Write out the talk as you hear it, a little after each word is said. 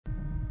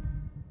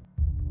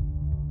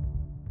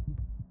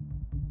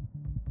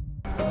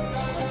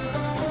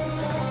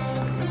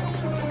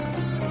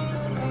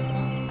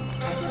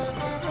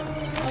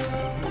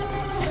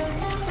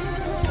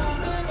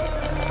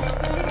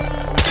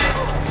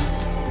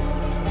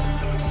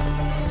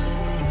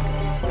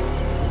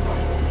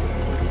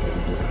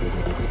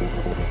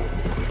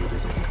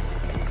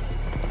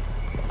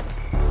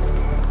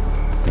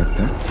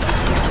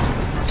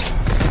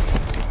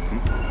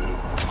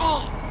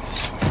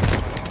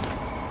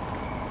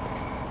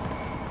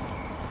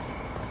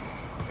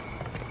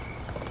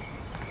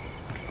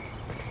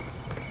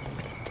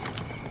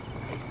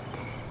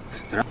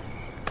странно.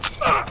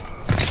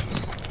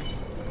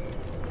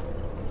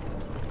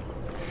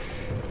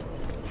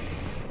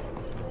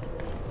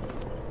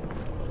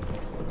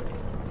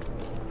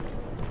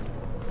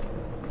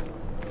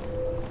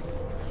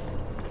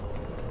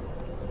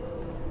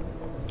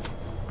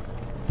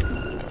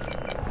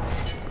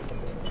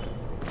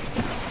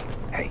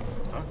 Hey.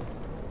 Huh?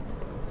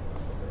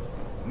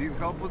 Need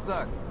help with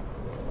that?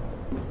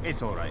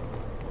 It's all right.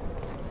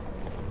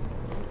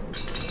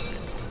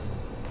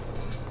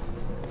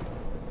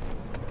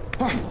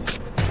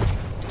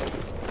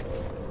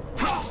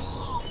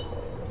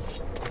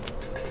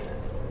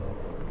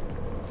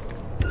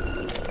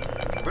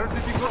 Where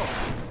did he go?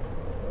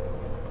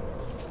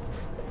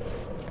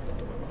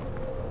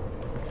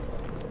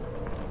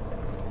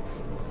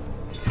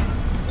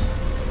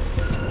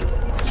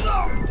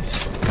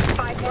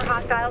 Five more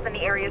hostiles and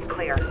the area is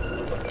clear.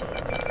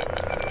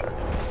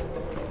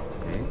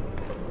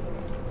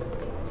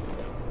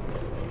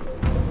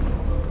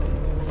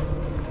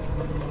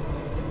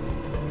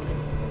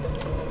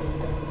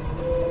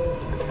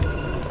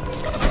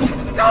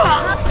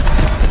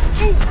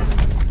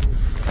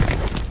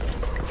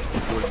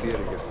 Вдоль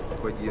берега.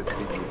 Пойди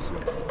отследи все.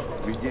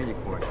 Людей не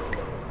хватит.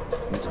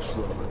 Не то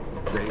слово.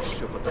 Да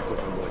еще по такой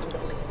погоде.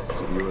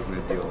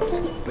 Серьезное дело.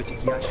 В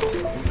этих ящиках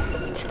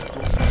будет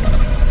чертов.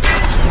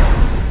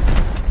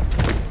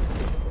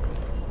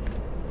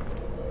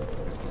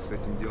 Если с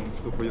этим делом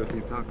что пойдет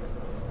не так,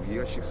 в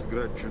ящик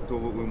сыграет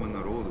чертова уйма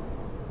народу.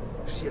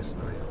 Все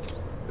знают,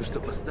 что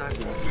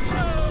поставили.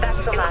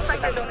 That's the last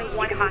of them. There's only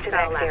one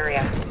hostile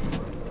area.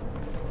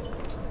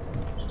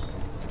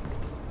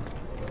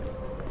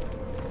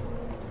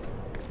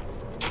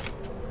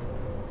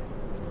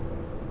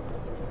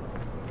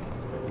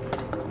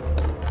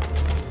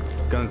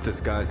 Guns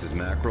disguised as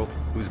mackerel?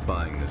 Who's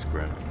buying this,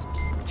 Grim?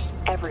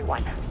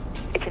 Everyone.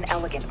 It's an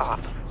elegant op.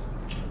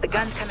 The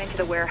guns come into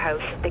the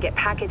warehouse, they get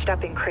packaged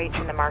up in crates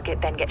in the market,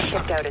 then get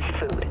shipped out as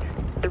food.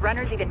 The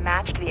runners even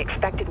matched the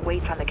expected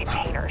weights on the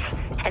containers.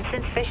 And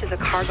since fish is a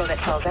cargo that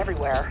sells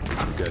everywhere...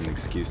 We've got an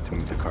excuse to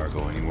move the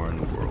cargo anywhere in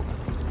the world.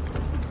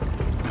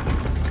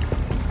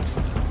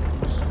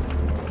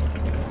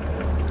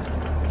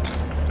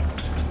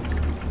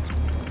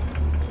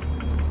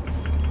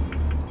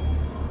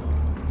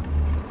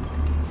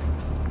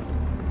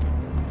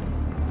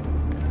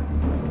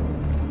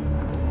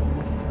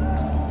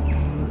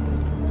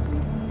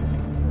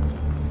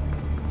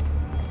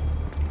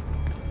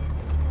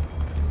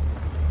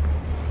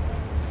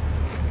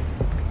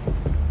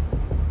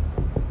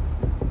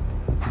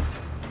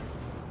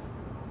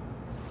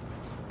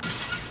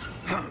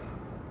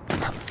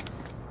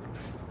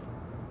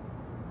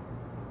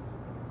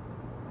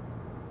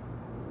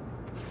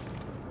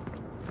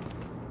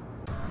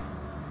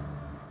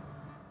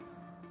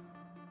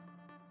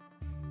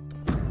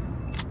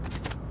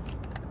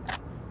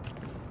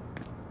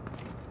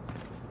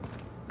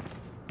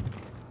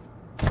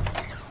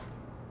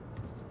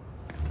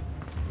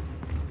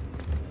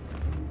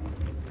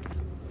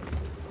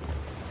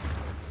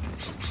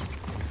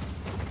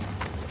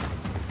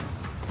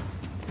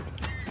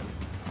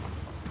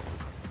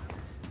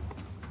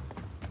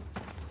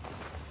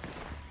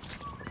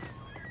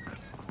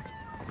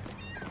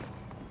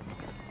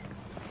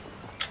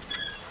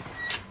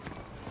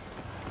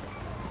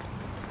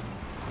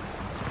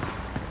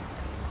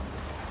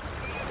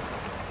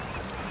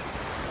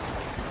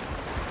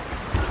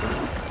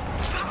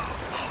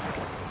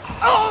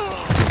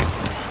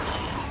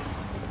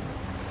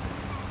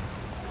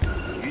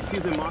 See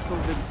the muscle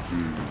of the...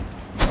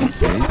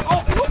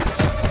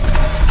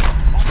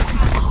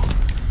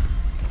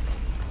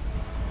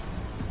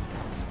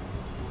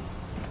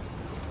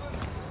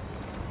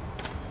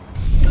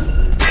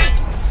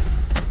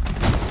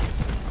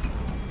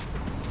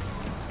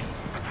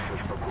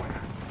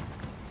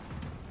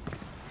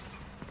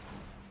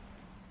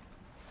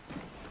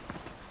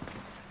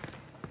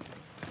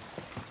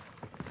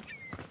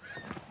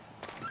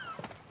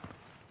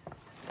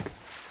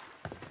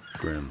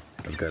 Grim,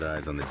 I've got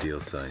eyes on the deal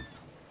site.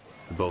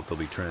 The boat they'll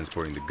be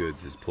transporting the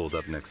goods is pulled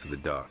up next to the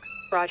dock.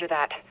 Roger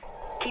that.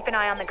 Keep an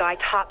eye on the guy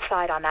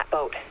topside on that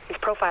boat. His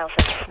profile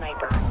says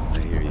sniper. I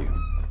hear you.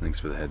 Thanks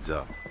for the heads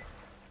up.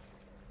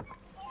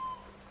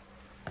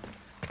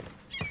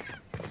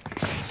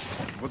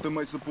 What am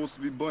I supposed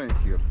to be buying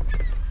here?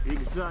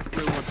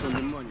 Exactly what's on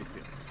the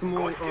monitor.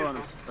 Small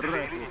arms,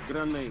 rifles,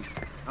 grenades,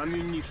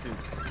 ammunition.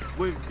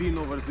 We've been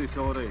over this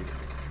already.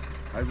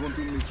 I want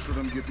to make sure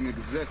I'm getting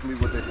exactly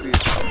what I paid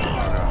for.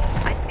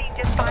 I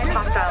see just 5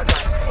 hostile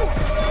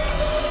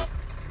guns.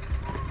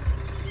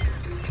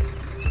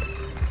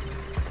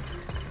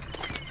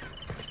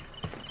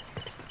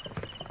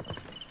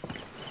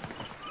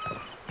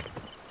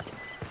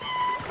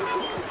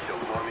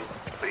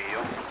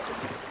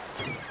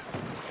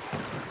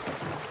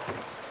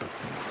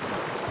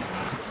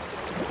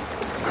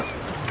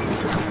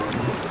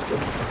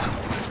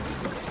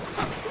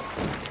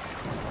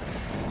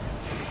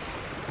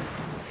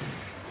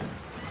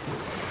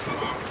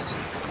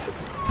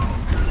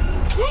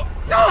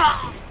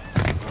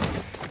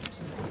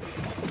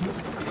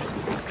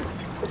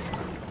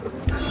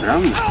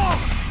 Странно.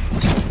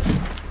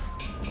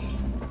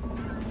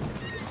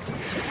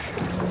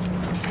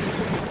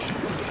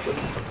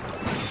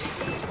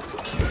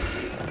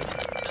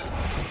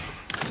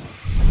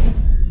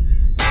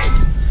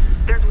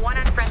 There's one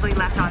unfriendly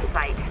left on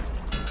site.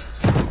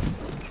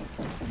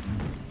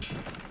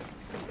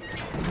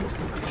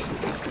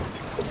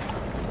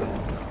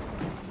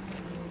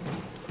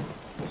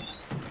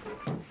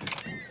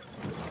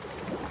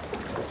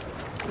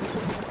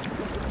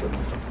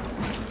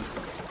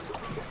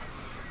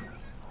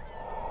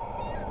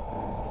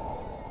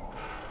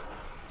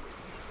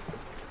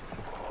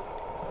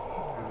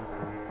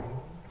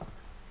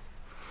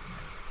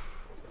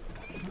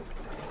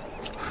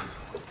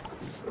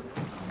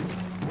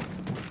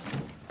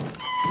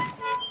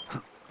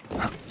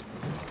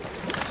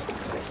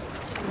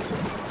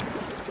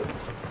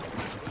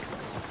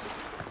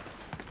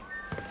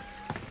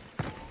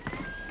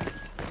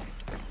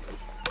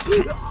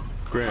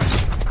 Graham,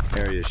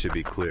 area should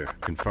be clear.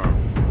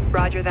 Confirm.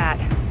 Roger that.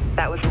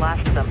 That was the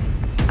last of them.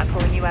 I'm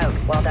pulling you out.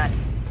 Well done.